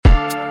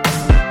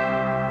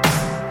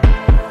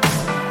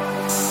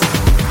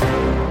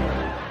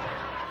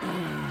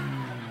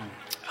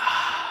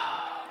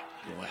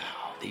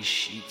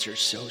sheets are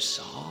so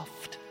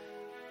soft.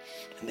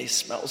 And they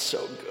smell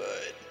so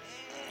good.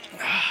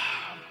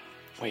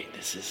 Wait,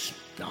 this is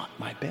not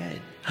my bed.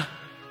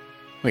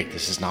 Wait,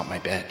 this is not my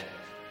bed.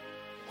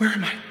 Where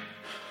am I?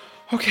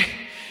 Okay,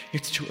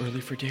 it's too early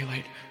for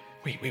daylight.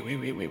 Wait.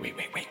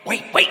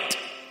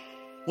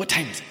 What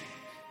time is it?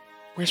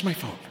 Where's my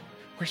phone?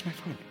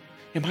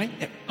 Am I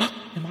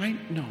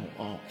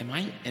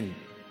in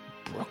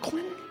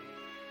Brooklyn?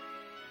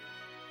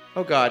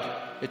 Oh God,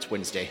 it's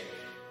Wednesday.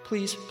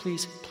 Please,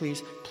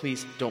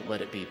 don't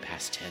let it be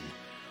past 10.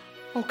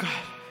 Oh God.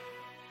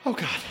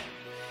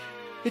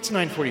 It's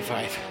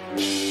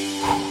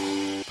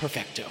 9:45.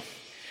 Perfecto.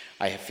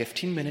 I have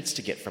 15 minutes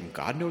to get from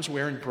God knows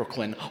where in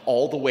Brooklyn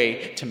all the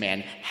way to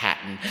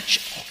Manhattan. Shh.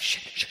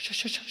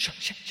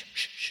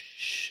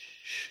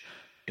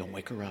 Don't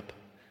wake her up.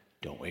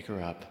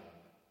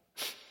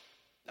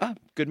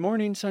 Good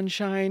morning,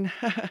 Sunshine.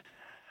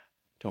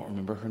 Don't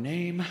remember her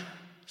name.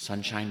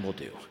 Sunshine will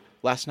do.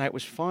 Last night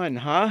was fun,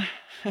 huh?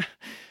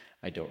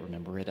 I don't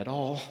remember it at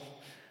all.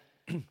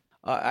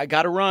 I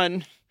gotta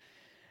run.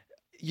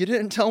 You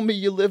didn't tell me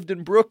you lived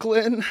in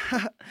Brooklyn.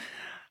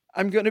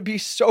 I'm gonna be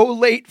so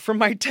late for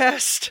my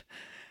test.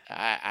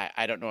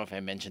 I don't know if I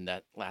mentioned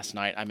that last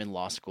night. I'm in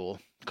law school,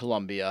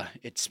 Columbia.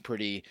 It's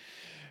pretty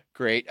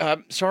great.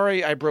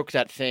 Sorry I broke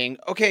that thing.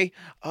 Okay,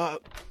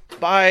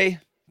 bye,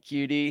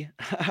 cutie.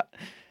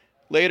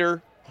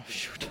 Later. Oh,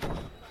 shoot.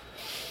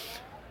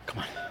 Come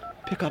on.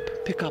 Pick up.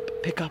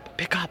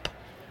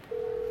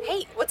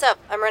 Hey, what's up?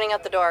 I'm running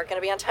out the door.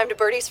 Gonna be on time to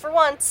Birdies for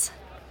once.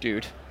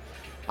 Dude,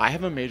 I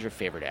have a major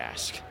favor to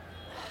ask.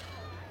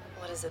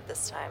 What is it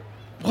this time?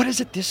 What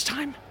is it this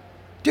time?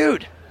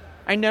 Dude,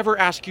 I never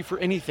ask you for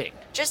anything.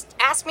 Just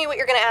ask me what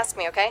you're gonna ask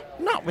me, okay?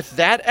 Not with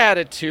that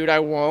attitude, I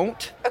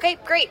won't. Okay,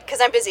 great,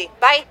 because I'm busy.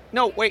 Bye.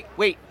 No, wait.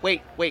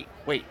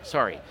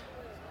 Sorry.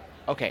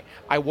 Okay,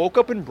 I woke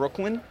up in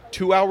Brooklyn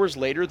 2 hours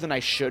later than I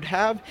should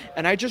have,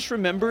 and I just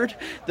remembered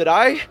that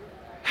I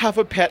have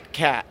a pet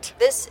cat.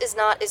 This is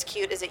not as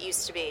cute as it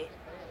used to be.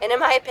 And in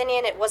my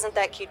opinion, it wasn't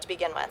that cute to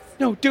begin with.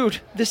 No,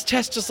 dude, this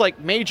test is like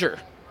major.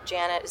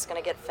 Janet is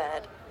gonna get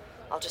fed.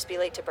 I'll just be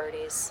late to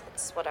Birdies.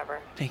 It's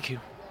whatever. Thank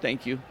you.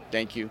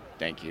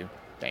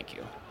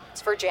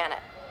 It's for Janet,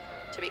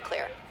 to be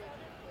clear.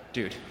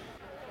 Dude,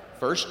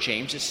 first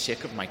James is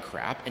sick of my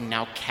crap, and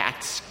now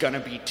Kat's gonna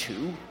be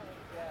too?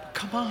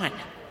 Come on.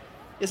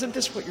 Isn't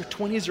this what your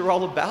 20s are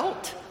all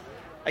about?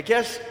 I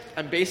guess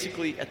I'm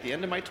basically at the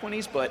end of my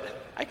 20s, but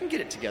I can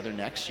get it together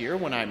next year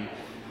when I'm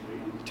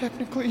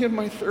technically in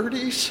my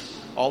 30s.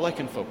 All I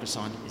can focus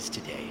on is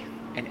today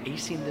and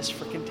acing this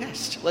frickin'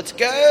 test. Let's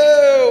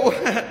go!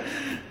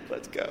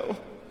 Let's go.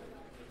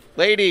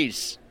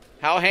 Ladies,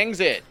 how hangs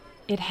it?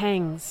 It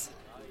hangs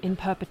in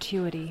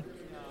perpetuity.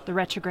 The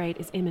retrograde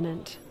is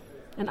imminent.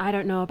 And I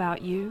don't know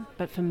about you,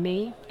 but for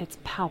me, it's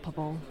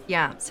palpable.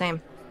 Yeah,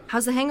 same.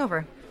 How's the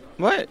hangover?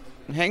 What?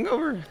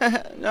 Hangover?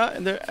 No,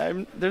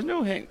 there's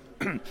no hang...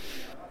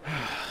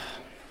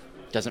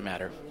 Doesn't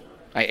matter.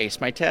 I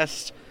aced my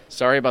test.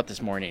 Sorry about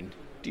this morning.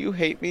 Do you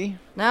hate me?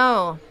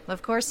 No,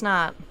 of course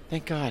not.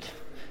 Thank God.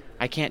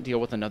 I can't deal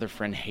with another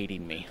friend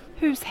hating me.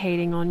 Who's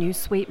hating on you,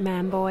 sweet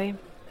man boy?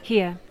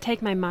 Here,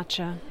 take my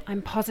matcha.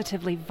 I'm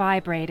positively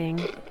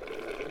vibrating.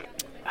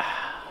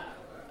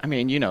 I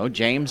mean,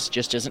 James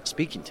just isn't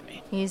speaking to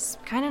me. He's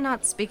kind of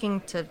not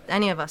speaking to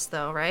any of us,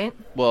 though, right?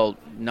 Well,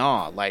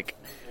 nah,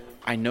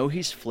 I know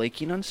he's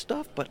flaking on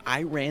stuff, but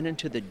I ran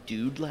into the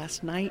dude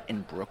last night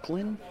in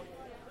Brooklyn,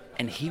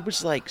 and he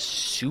was,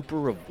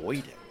 super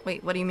avoidant.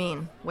 Wait, what do you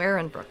mean? Where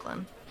in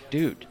Brooklyn?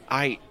 Dude,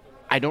 I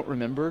don't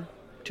remember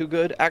too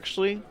good,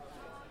 actually.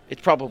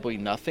 It's probably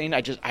nothing.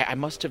 I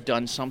must have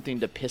done something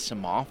to piss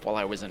him off while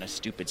I was in a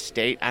stupid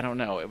state. I don't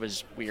know. It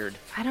was weird.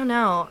 I don't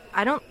know.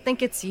 I don't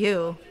think it's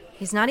you.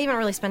 He's not even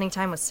really spending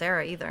time with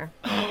Sarah either.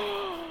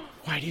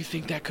 Why do you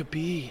think that could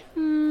be?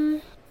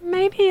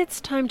 Maybe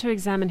it's time to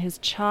examine his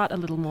chart a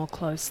little more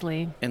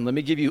closely. And let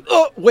me give you...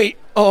 Oh, wait.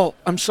 Oh,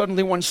 I'm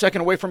suddenly 1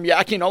 second away from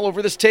yakking all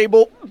over this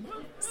table.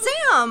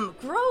 Sam!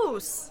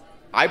 Gross!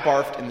 I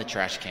barfed in the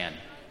trash can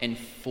in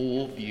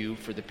full view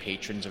for the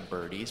patrons of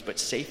Birdies, but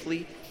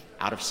safely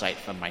out of sight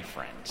from my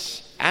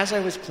friends. As I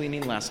was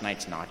cleaning last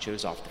night's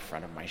nachos off the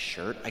front of my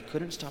shirt, I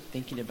couldn't stop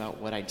thinking about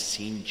what I'd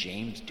seen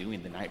James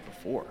doing the night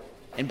before.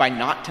 And by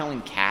not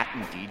telling Kat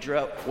and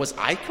Deidre, was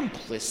I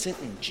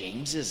complicit in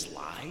James's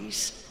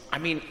lies? I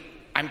mean,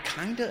 I'm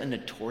kinda a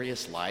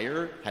notorious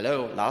liar.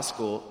 Hello, law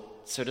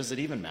school. So does it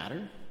even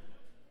matter?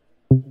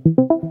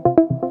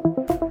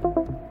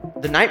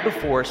 The night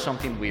before,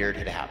 something weird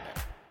had happened.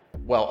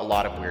 Well, a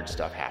lot of weird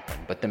stuff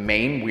happened, but the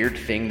main weird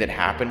thing that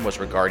happened was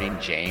regarding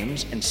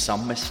James and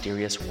some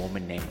mysterious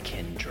woman named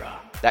Kendra.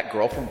 That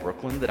girl from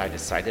Brooklyn that I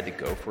decided to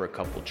go for a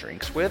couple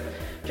drinks with,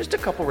 just a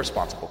couple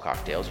responsible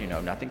cocktails,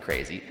 nothing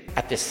crazy,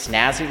 at this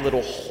snazzy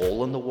little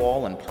hole in the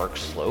wall in Park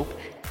Slope.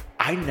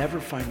 I never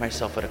find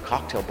myself at a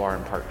cocktail bar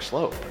in Park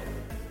Slope,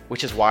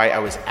 which is why I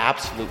was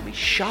absolutely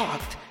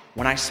shocked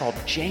when I saw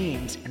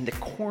James in the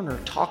corner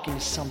talking to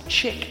some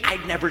chick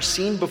I'd never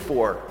seen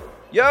before.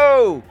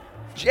 Yo,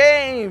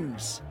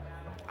 James!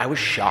 I was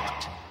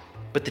shocked.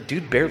 but the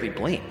dude barely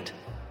blinked.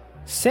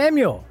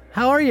 Samuel,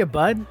 how are you,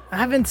 bud? I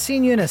haven't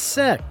seen you in a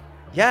sec.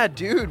 Yeah,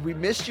 dude, we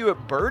missed you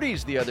at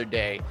Birdie's the other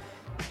day.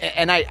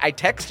 And I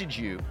texted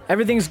you.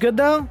 Everything's good,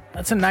 though?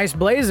 That's a nice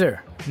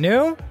blazer.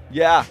 New?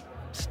 Yeah,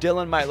 still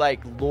in my,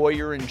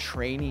 lawyer in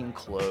training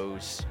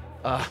clothes.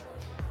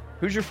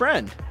 Who's your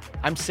friend?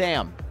 I'm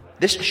Sam.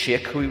 This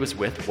chick who he was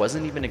with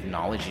wasn't even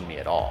acknowledging me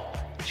at all.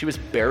 She was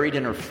buried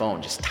in her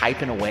phone, just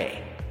typing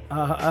away.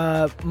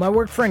 My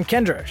work friend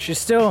Kendra. She's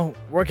still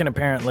working,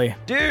 apparently.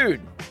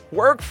 Dude,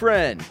 work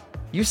friend.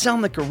 You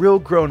sound like a real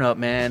grown-up,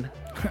 man.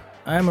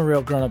 I am a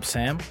real grown-up,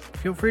 Sam.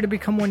 Feel free to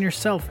become one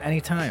yourself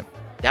anytime.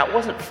 That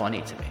wasn't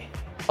funny to me.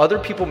 Other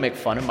people make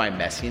fun of my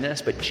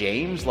messiness, but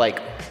James,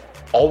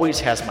 always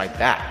has my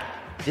back.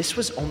 This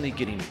was only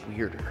getting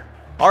weirder.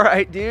 All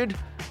right, dude.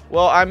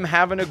 Well, I'm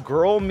having a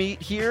girl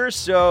meet here,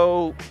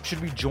 so should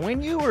we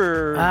join you,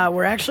 or...?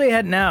 We're actually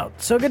heading out.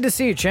 So good to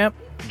see you, champ.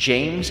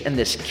 James and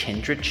this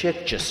Kendra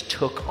chick just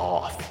took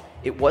off.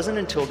 It wasn't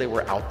until they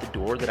were out the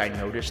door that I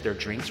noticed their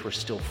drinks were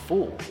still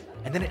full.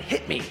 And then it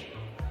hit me.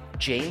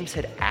 James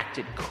had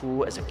acted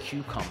cool as a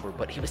cucumber,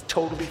 but he was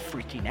totally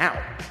freaking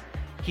out.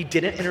 He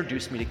didn't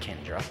introduce me to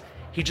Kendra.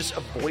 He just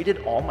avoided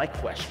all my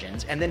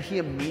questions, and then he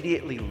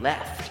immediately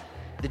left.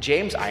 The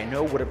James I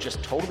know would have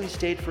just totally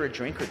stayed for a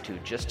drink or two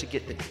just to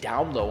get the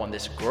down low on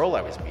this girl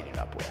I was meeting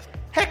up with.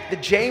 Heck, the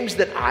James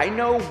that I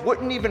know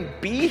wouldn't even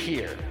be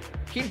here.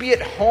 He'd be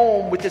at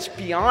home with his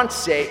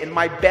fiance and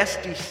my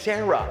bestie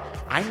Sarah.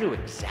 I knew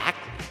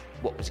exactly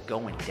what was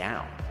going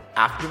down.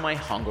 After my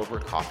hungover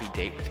coffee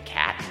date with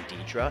Kat and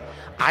Deidre,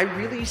 I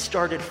really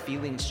started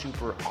feeling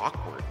super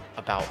awkward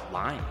about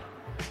lying.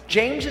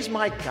 James is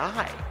my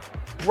guy,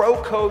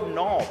 bro code and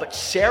all, but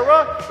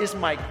Sarah is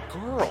my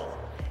girl.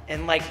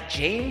 And like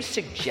James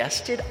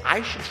suggested,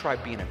 I should try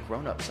being a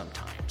grown-up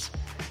sometimes.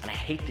 And I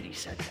hate that he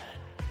said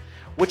that.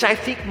 Which I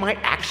think might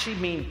actually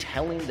mean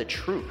telling the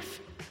truth.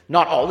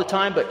 Not all the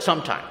time, but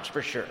sometimes,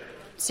 for sure.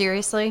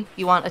 Seriously?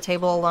 You want a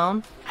table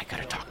alone? I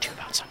gotta talk to you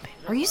about something.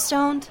 Are you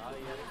stoned?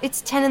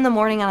 It's 10 in the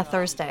morning on a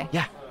Thursday.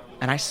 Yeah,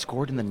 and I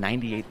scored in the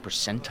 98th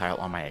percentile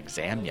on my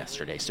exam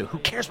yesterday, so who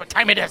cares what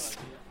time it is?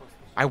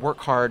 I work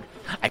hard,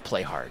 I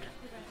play hard,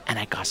 and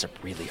I gossip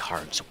really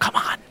hard, so come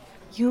on.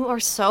 You are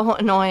so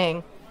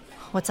annoying.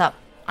 What's up?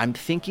 I'm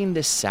thinking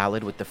this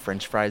salad with the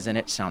French fries in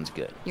it sounds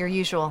good. Your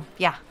usual,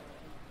 yeah.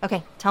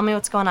 Okay, tell me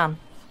what's going on.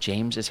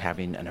 James is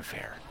having an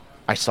affair.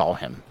 I saw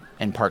him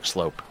in Park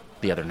Slope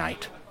the other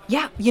night.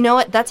 Yeah, you know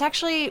what? That's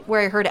actually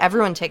where I heard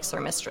everyone takes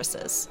their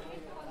mistresses.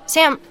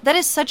 Sam, that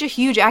is such a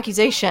huge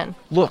accusation.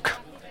 Look,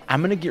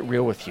 I'm gonna get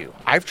real with you.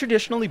 I've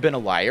traditionally been a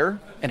liar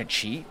and a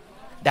cheat.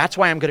 That's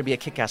why I'm gonna be a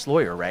kick-ass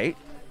lawyer, right?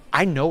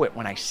 I know it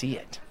when I see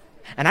it.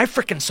 And I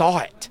frickin' saw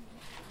it.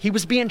 He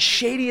was being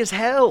shady as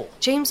hell.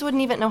 James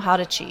wouldn't even know how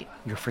to cheat.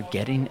 You're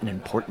forgetting an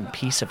important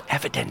piece of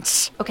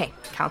evidence. Okay,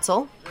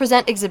 counsel,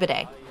 present Exhibit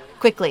A.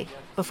 Quickly,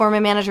 before my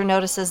manager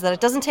notices that it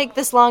doesn't take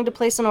this long to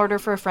place an order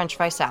for a French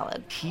fry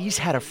salad. He's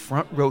had a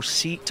front row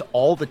seat to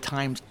all the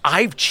times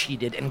I've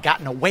cheated and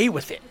gotten away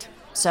with it.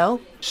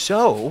 So?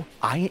 So,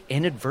 I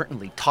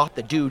inadvertently taught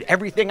the dude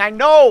everything I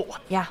know.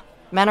 Yeah,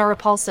 men are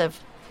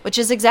repulsive, which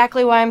is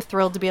exactly why I'm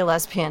thrilled to be a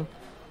lesbian.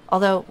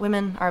 Although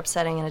women are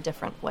upsetting in a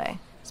different way,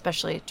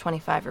 especially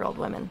 25-year-old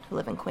women who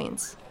live in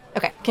Queens.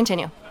 Okay,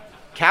 continue.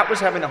 Kat was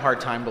having a hard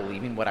time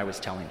believing what I was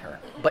telling her.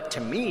 But to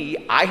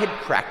me, I had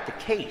cracked the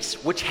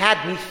case, which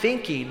had me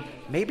thinking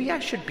maybe I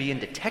should be in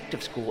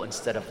detective school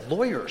instead of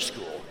lawyer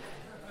school.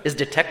 Is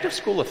detective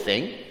school a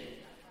thing?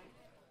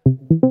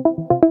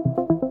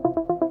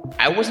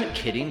 I wasn't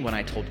kidding when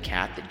I told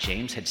Kat that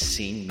James had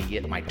seen me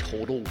at my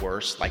total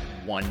worst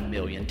 1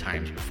 million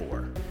times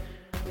before.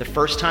 The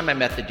first time I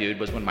met the dude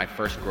was when my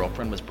first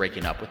girlfriend was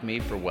breaking up with me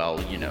for,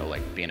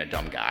 being a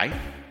dumb guy.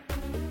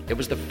 It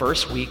was the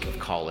first week of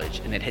college,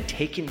 and it had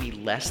taken me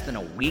less than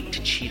a week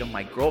to cheat on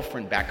my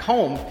girlfriend back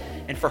home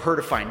and for her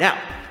to find out.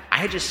 I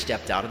had just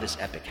stepped out of this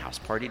epic house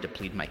party to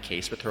plead my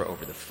case with her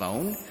over the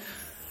phone.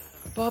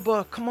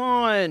 Bubba, come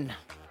on.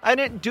 I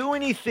didn't do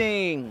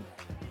anything.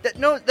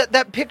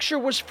 That picture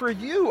was for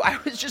you. I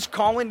was just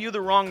calling you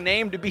the wrong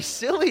name to be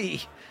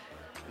silly.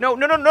 No,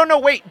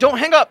 wait, don't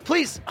hang up,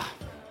 please.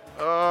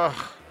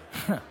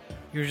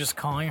 You're just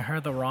calling her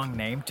the wrong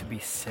name to be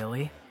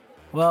silly?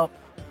 Well,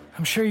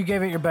 I'm sure you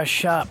gave it your best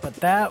shot, but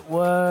that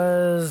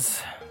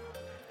was...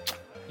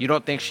 You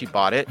don't think she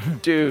bought it?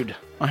 Dude,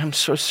 I'm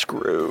so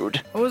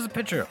screwed. What was the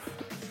picture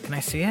of? Can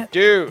I see it?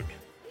 Dude,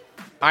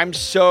 I'm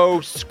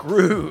so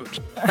screwed.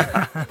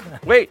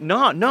 Wait,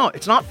 no,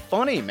 it's not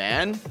funny,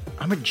 man.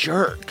 I'm a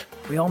jerk.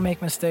 We all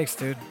make mistakes,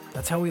 dude.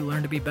 That's how we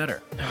learn to be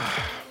better.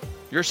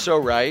 You're so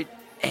right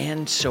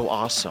and so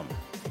awesome.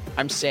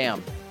 I'm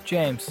Sam.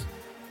 James.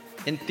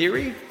 In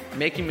theory,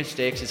 making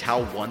mistakes is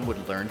how one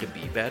would learn to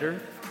be better.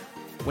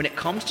 When it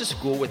comes to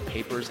school with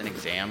papers and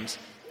exams,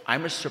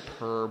 I'm a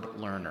superb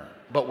learner.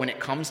 But when it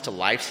comes to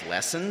life's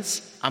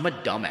lessons, I'm a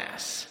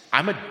dumbass.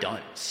 I'm a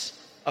dunce.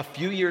 A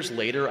few years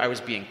later, I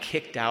was being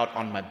kicked out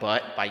on my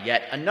butt by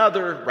yet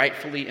another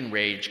rightfully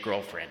enraged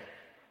girlfriend.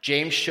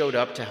 James showed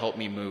up to help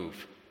me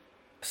move.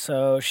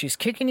 So she's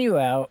kicking you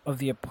out of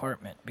the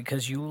apartment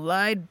because you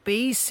lied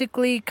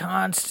basically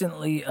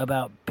constantly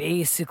about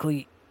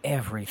basically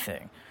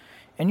everything.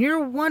 And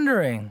you're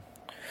wondering,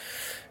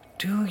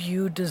 do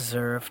you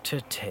deserve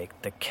to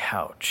take the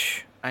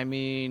couch? I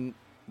mean,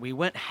 we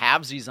went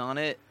halvesies on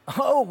it.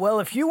 Oh, well,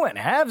 if you went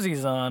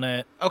halvesies on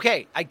it.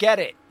 Okay, I get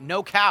it.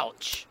 No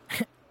couch.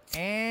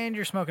 And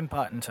you're smoking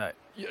pot inside.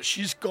 Yeah,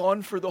 she's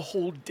gone for the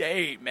whole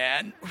day,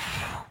 man.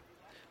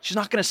 She's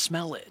not gonna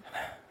smell it.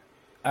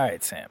 All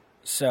right, Sam.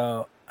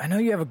 So, I know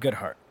you have a good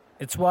heart.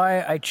 It's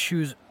why I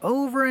choose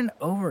over and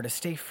over to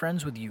stay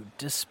friends with you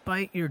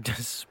despite your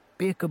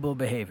despicable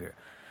behavior.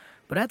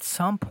 But at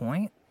some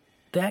point,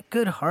 that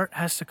good heart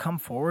has to come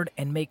forward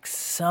and make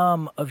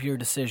some of your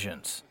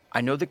decisions. I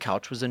know the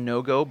couch was a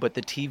no-go, but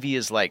the TV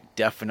is,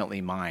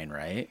 definitely mine,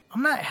 right?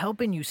 I'm not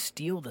helping you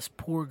steal this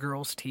poor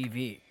girl's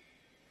TV.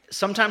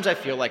 Sometimes I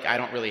feel like I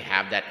don't really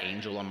have that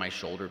angel on my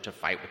shoulder to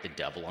fight with the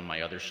devil on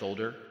my other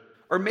shoulder.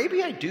 Or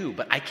maybe I do,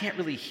 but I can't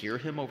really hear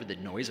him over the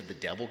noise of the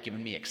devil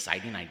giving me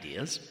exciting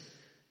ideas.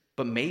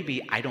 But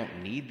maybe I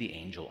don't need the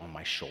angel on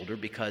my shoulder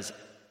because,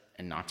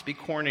 and not to be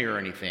corny or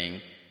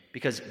anything,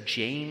 because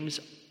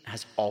James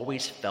has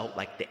always felt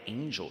like the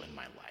angel in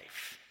my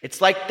life. It's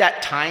like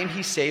that time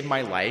he saved my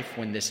life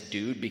when this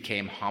dude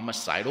became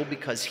homicidal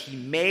because he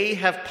may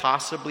have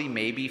possibly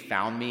maybe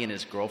found me in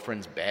his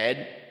girlfriend's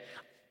bed.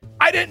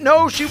 I didn't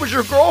know she was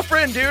your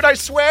girlfriend, dude, I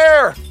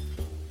swear!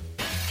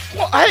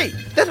 Well, hey,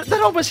 that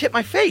almost hit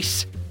my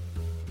face.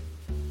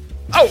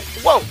 Oh,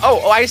 whoa,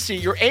 oh, I see,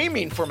 you're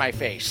aiming for my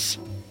face.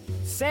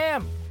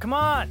 Sam, come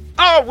on!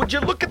 Oh, would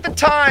you look at the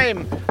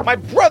time? My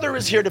brother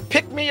is here to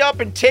pick me up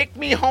and take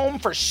me home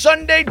for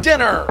Sunday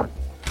dinner.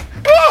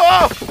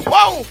 Oh,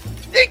 whoa,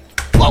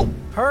 whoa.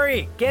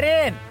 Hurry, get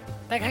in!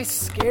 That guy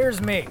scares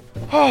me.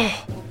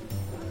 Oh,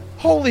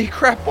 holy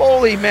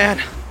crap-oly,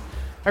 man.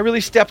 I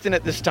really stepped in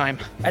it this time.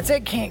 I'd say I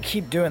can't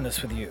keep doing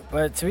this with you,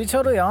 but to be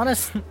totally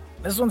honest,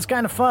 this one's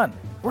kind of fun.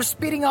 We're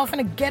speeding off in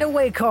a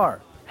getaway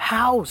car.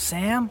 How,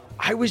 Sam?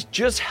 I was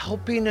just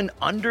helping an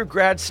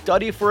undergrad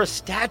study for a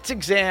stats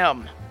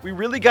exam. We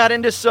really got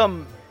into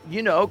some,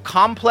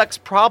 complex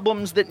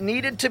problems that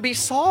needed to be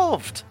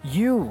solved.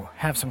 You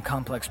have some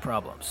complex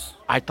problems.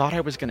 I thought I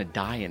was going to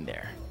die in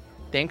there.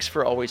 Thanks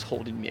for always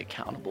holding me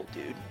accountable,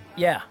 dude.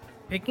 Yeah,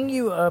 picking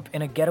you up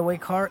in a getaway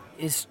car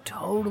is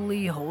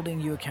totally holding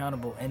you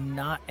accountable and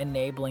not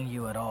enabling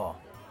you at all.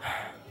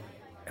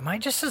 Am I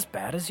just as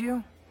bad as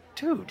you?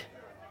 Dude,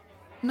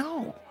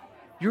 no.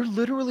 You're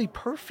literally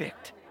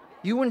perfect.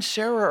 You and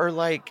Sarah are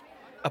like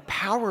a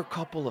power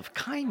couple of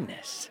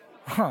kindness.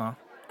 Huh,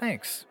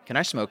 thanks. Can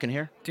I smoke in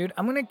here? Dude,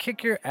 I'm gonna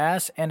kick your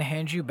ass and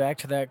hand you back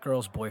to that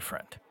girl's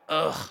boyfriend.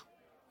 Ugh,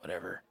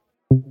 whatever.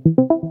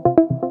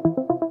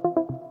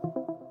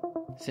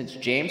 Since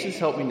James has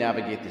helped me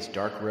navigate this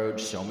dark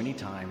road so many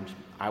times,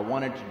 I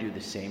wanted to do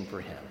the same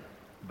for him.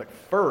 But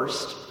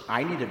first,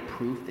 I needed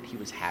proof that he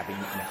was having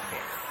an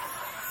affair.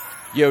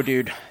 Yo,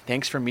 dude,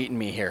 thanks for meeting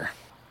me here.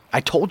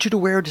 I told you to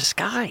wear a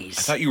disguise.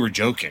 I thought you were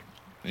joking.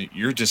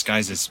 Your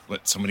disguise is,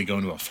 somebody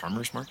going to a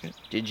farmer's market?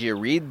 Did you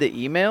read the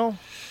email?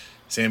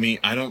 Sammy,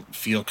 I don't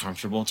feel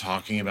comfortable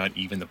talking about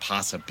even the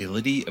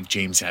possibility of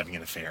James having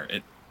an affair.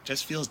 It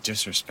just feels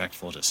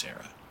disrespectful to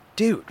Sarah.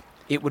 Dude,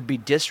 it would be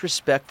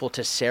disrespectful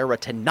to Sarah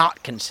to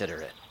not consider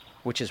it.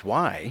 Which is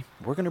why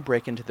we're going to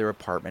break into their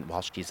apartment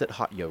while she's at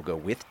hot yoga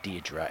with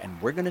Deidre,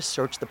 and we're going to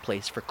search the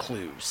place for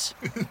clues.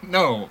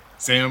 No,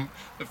 Sam,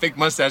 the fake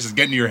mustache is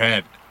getting to your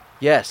head.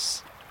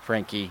 Yes,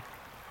 Frankie.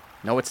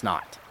 No, it's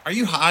not. Are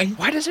you high?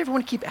 Why does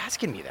everyone keep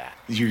asking me that?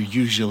 You're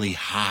usually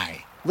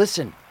high.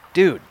 Listen,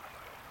 dude,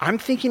 I'm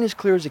thinking as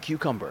clear as a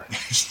cucumber.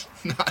 It's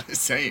not a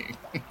saying.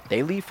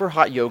 They leave for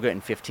hot yoga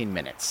in 15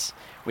 minutes.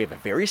 We have a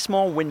very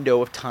small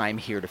window of time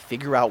here to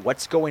figure out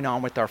what's going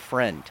on with our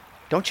friend.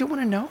 Don't you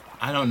want to know?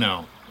 I don't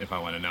know if I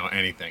want to know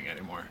anything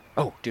anymore.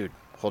 Oh, dude,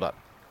 hold up.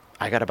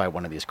 I gotta buy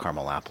one of these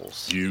caramel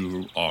apples.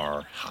 You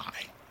are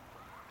high.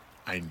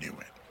 I knew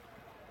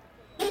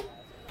it.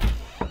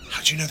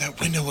 How'd you know that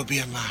window would be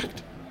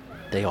unlocked?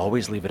 They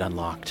always leave it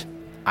unlocked.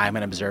 I'm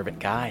an observant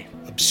guy.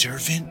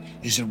 Observant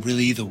isn't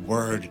really the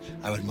word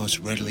I would most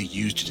readily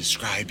use to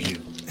describe you.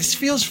 This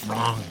feels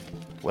wrong.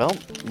 Well,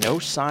 no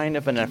sign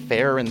of an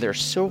affair in their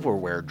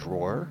silverware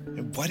drawer.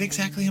 And what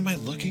exactly am I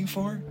looking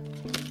for?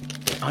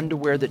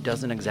 Underwear that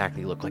doesn't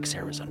exactly look like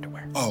Sarah's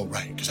underwear. Oh,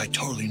 right, because I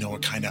totally know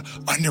what kind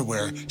of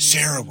underwear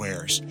Sarah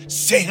wears.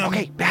 Sam!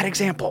 Okay, bad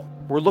example.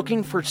 We're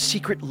looking for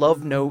secret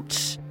love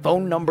notes,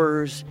 phone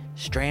numbers,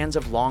 strands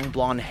of long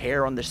blonde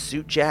hair on the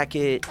suit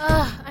jacket.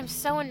 Ugh, I'm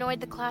so annoyed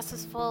the class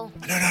is full.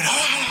 No.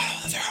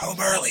 They're home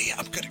early.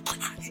 I'm gonna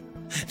cry.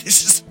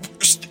 This is the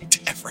worst thing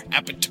to ever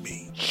happen to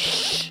me.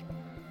 Shh.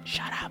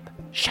 Shut up.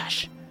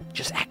 Shush.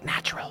 Just act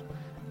natural.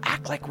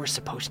 Act like we're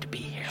supposed to be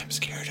here. I'm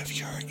scared of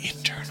your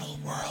internal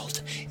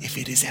world. If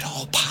it is at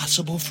all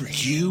possible for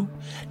you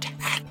to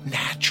act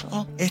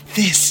natural in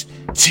this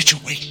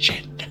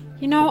situation.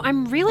 You know,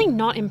 I'm really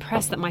not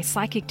impressed that my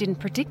psychic didn't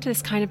predict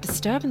this kind of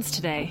disturbance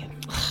today.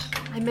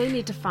 I may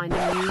need to find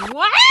a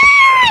new...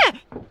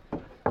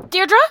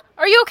 Deirdre,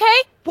 are you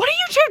okay? What are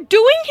you two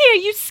doing here?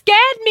 You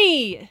scared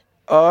me.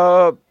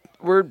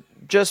 We're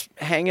just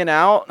hanging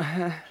out.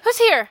 Who's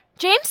here?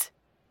 James?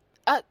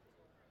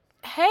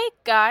 Hey,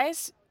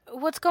 guys.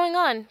 What's going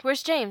on?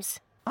 Where's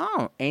James?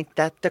 Oh, ain't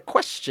that the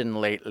question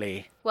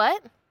lately?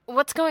 What?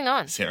 What's going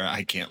on? Sarah,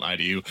 I can't lie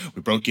to you.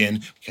 We broke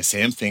in because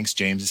Sam thinks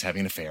James is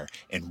having an affair,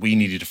 and we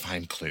needed to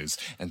find clues.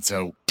 And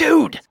so...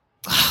 Dude!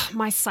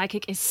 My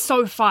psychic is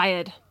so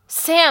fired.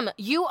 Sam,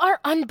 you are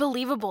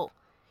unbelievable.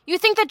 You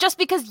think that just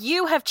because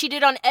you have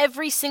cheated on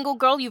every single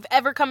girl you've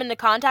ever come into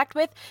contact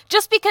with,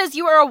 just because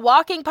you are a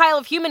walking pile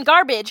of human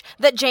garbage,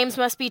 that James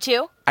must be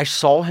too? I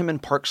saw him in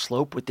Park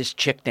Slope with this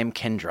chick named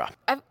Kendra.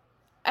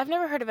 I've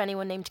never heard of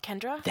anyone named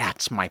Kendra.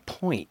 That's my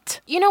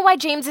point. You know why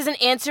James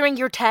isn't answering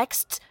your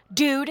texts,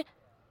 dude?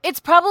 It's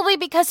probably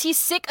because he's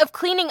sick of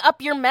cleaning up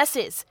your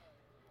messes.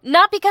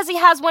 Not because he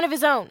has one of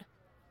his own.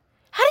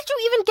 How did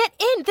you even get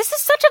in? This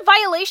is such a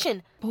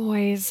violation.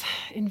 Boys,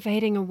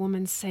 invading a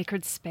woman's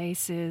sacred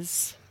space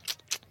is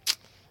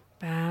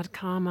bad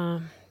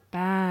karma.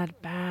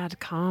 Bad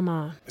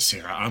karma.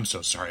 Sarah, I'm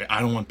so sorry.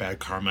 I don't want bad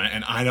karma,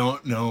 and I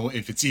don't know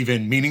if it's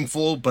even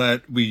meaningful,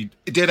 but we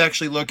did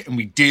actually look, and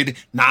we did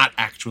not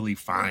actually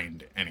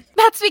find anything.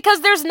 That's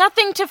because there's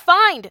nothing to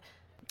find.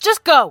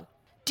 Just go.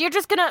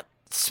 Deirdre's gonna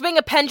swing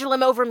a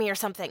pendulum over me or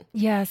something.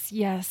 Yes,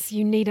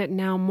 you need it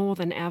now more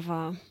than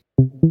ever.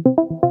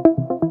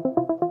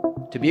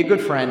 To be a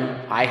good friend,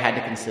 I had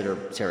to consider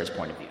Sarah's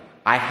point of view.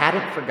 I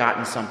hadn't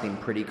forgotten something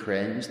pretty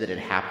cringe that had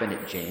happened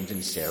at James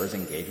and Sarah's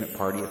engagement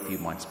party a few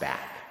months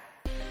back.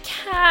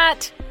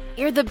 Cat,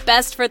 you're the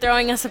best for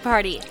throwing us a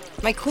party.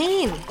 My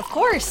queen, of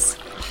course.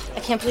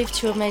 I can't believe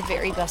two of my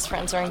very best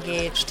friends are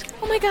engaged.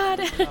 Oh my god,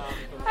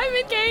 I'm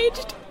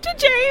engaged to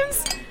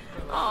James.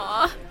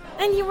 Aw,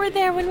 and you were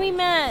there when we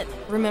met.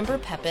 Remember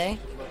Pepe?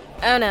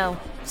 Oh no,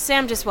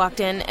 Sam just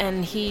walked in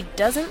and he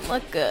doesn't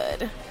look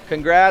good.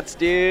 Congrats,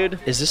 dude.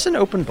 Is this an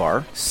open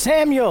bar?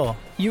 Samuel,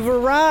 you've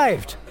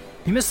arrived.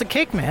 You missed the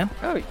cake, man.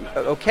 Oh,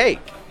 okay.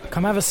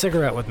 Come have a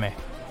cigarette with me.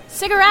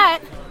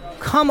 Cigarette?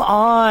 Come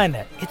on.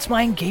 It's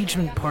my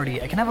engagement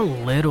party. I can have a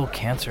little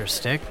cancer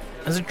stick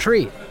as a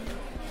treat.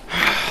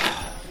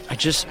 I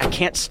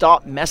can't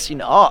stop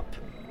messing up.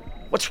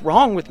 What's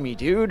wrong with me,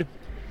 dude?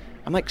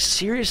 I'm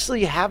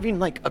seriously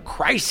having a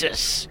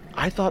crisis.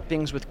 I thought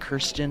things with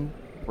Kirsten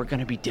were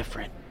gonna be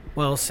different.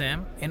 Well,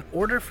 Sam, in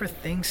order for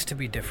things to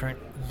be different,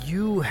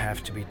 you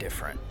have to be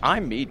different.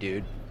 I'm me,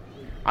 dude.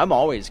 I'm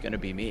always gonna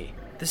be me.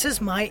 This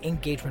is my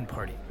engagement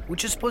party,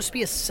 which is supposed to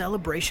be a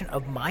celebration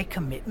of my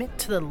commitment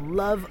to the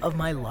love of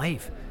my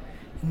life.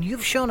 And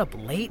you've shown up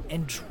late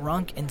and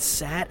drunk and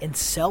sad and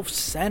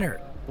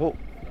self-centered. Well,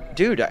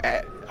 dude,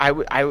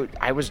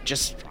 I was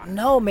just...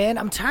 No, man,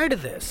 I'm tired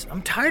of this.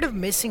 I'm tired of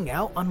missing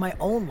out on my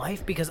own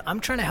life because I'm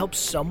trying to help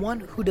someone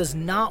who does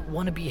not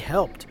want to be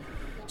helped.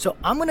 So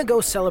I'm going to go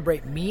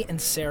celebrate me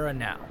and Sarah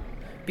now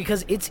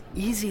because it's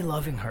easy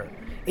loving her.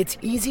 It's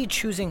easy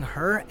choosing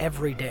her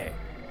every day.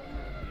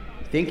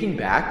 Thinking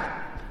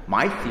back,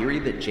 my theory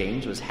that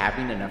James was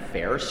having an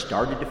affair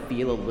started to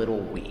feel a little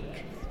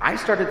weak. I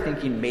started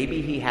thinking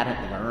maybe he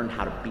hadn't learned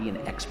how to be an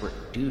expert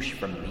douche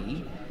from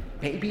me.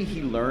 Maybe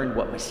he learned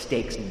what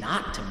mistakes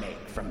not to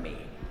make from me.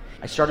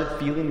 I started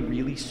feeling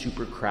really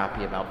super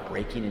crappy about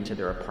breaking into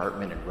their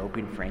apartment and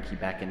roping Frankie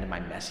back into my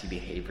messy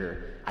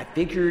behavior. I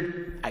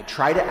figured I'd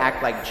try to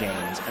act like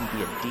James and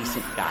be a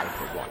decent guy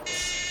for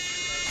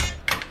once.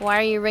 Why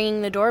are you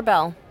ringing the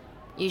doorbell?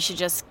 You should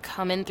just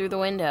come in through the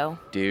window.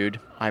 Dude,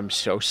 I'm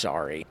so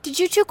sorry. Did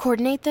you two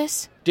coordinate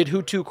this? Did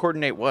who two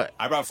coordinate what?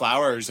 I brought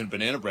flowers and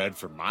banana bread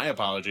for my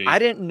apology. I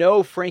didn't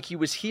know Frankie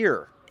was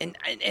here. And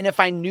if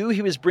I knew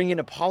he was bringing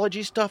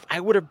apology stuff, I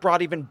would have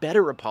brought even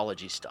better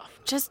apology stuff.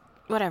 Just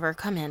whatever,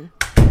 come in.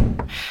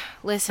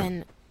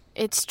 Listen,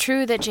 it's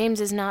true that James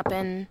has not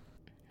been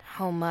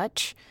home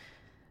much.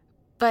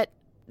 But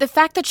the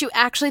fact that you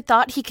actually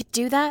thought he could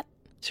do that?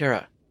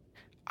 Sarah,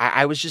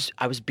 I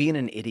was being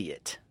an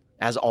idiot.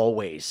 As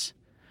always.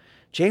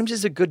 James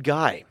is a good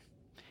guy.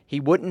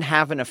 He wouldn't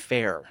have an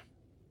affair.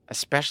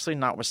 Especially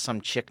not with some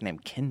chick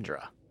named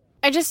Kendra.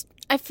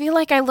 I feel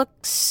like I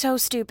look so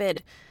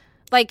stupid.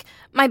 Like,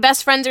 my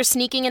best friends are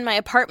sneaking in my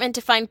apartment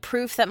to find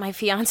proof that my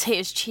fiancé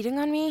is cheating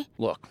on me.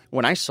 Look,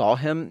 when I saw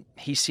him,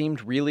 he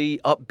seemed really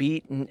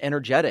upbeat and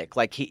energetic.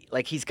 Like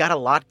he's got a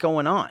lot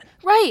going on.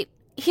 Right.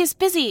 He's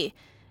busy.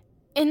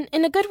 In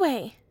a good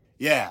way.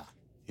 Yeah,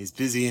 he's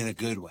busy in a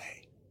good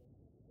way.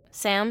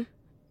 Sam?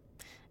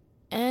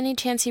 Any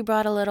chance you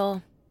brought a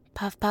little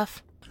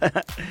puff?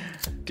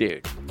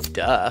 Dude,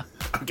 duh.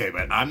 Okay,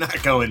 but I'm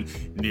not going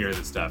near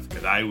the stuff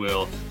because I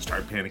will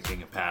start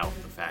panicking about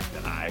the fact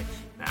that I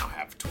now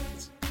have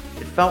twins.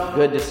 It felt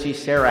good to see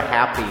Sarah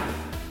happy.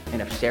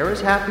 And if Sarah's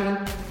happy,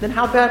 then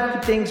how bad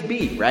could things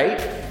be, right?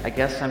 I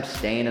guess I'm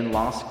staying in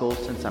law school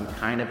since I'm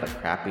kind of a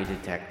crappy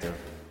detective.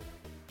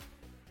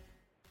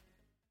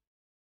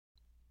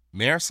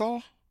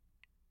 Marisol?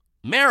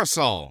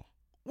 Marisol!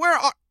 Where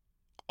are...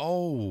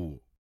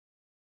 Oh...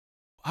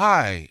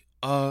 Hi,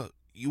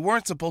 you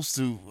weren't supposed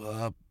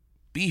to,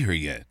 be here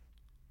yet.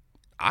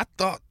 I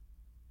thought...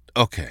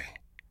 Okay.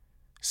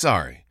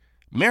 Sorry,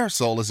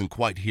 Marisol isn't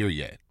quite here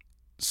yet.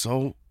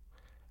 So,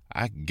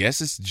 I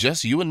guess it's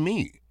just you and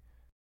me.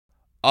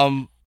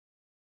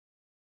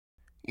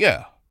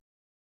 Yeah.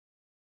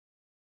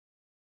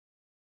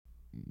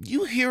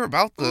 You hear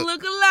about the...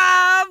 Look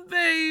alive,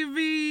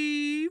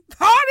 baby!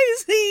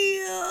 Party's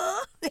here!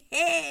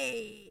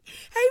 Hey!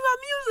 Hey, my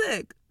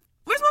music!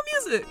 Where's my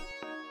music?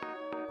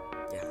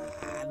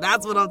 Yeah,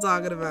 that's what I'm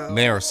talking about.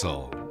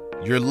 Marisol,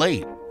 you're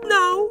late.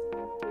 No.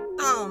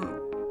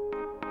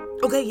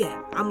 Okay,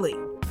 yeah, I'm late.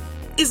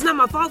 It's not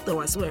my fault, though,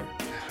 I swear.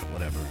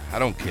 Whatever, I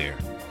don't care.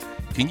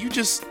 Can you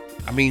just...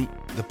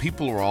 the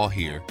people are all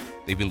here.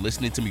 They've been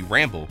listening to me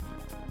ramble.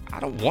 I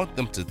don't want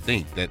them to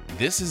think that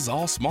this is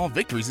all small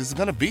victories is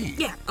gonna be.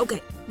 Yeah,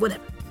 okay,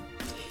 whatever.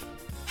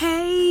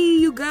 Hey,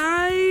 you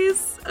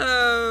guys.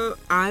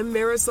 I'm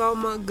Marisol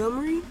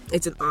Montgomery.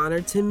 It's an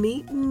honor to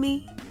meet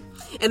me.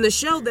 And the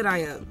show that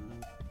I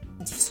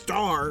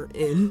star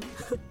in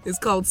is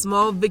called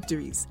Small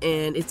Victories,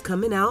 and it's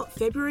coming out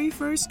February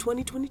 1st,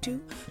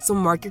 2022, so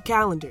mark your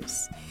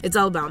calendars. It's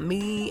all about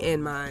me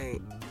and my...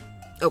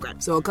 Okay,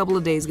 so a couple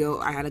of days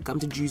ago, I had a come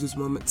to Jesus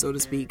moment, so to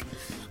speak.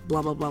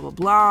 Blah, blah, blah, blah,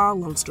 blah.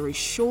 Long story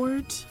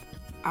short,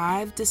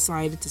 I've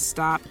decided to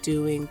stop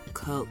doing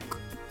coke.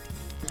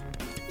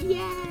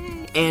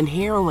 Yay! And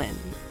heroin.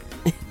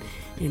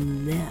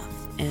 And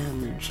meth.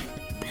 And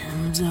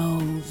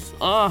benzos.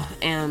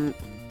 And...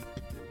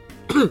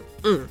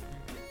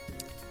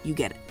 You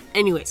get it.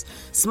 Anyways,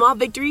 Small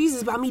Victories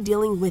is about me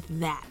dealing with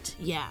that.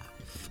 Yeah.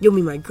 You'll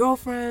meet my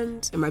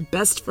girlfriend and my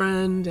best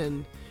friend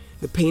and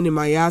the pain in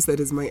my ass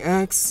that is my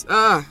ex.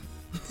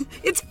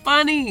 It's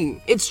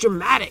funny. It's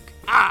dramatic.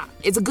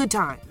 It's a good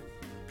time.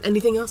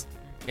 Anything else?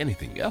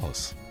 Anything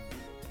else?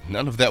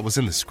 None of that was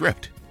in the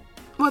script.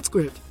 What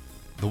script?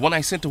 The one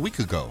I sent a week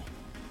ago.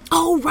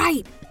 Oh,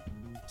 right.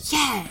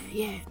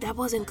 Yeah, that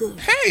wasn't good.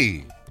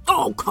 Hey!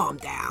 Oh, calm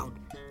down.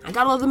 I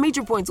got all the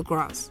major points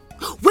across.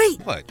 Wait!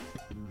 What?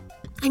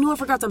 I knew I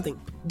forgot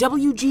something.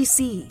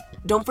 WGC.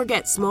 Don't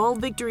forget, Small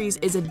Victories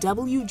is a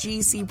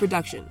WGC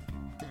production.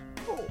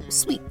 Oh,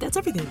 sweet. That's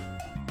everything.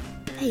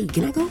 Hey,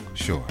 can I go?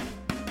 Sure.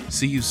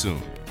 See you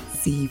soon.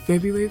 See you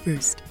February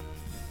 1st.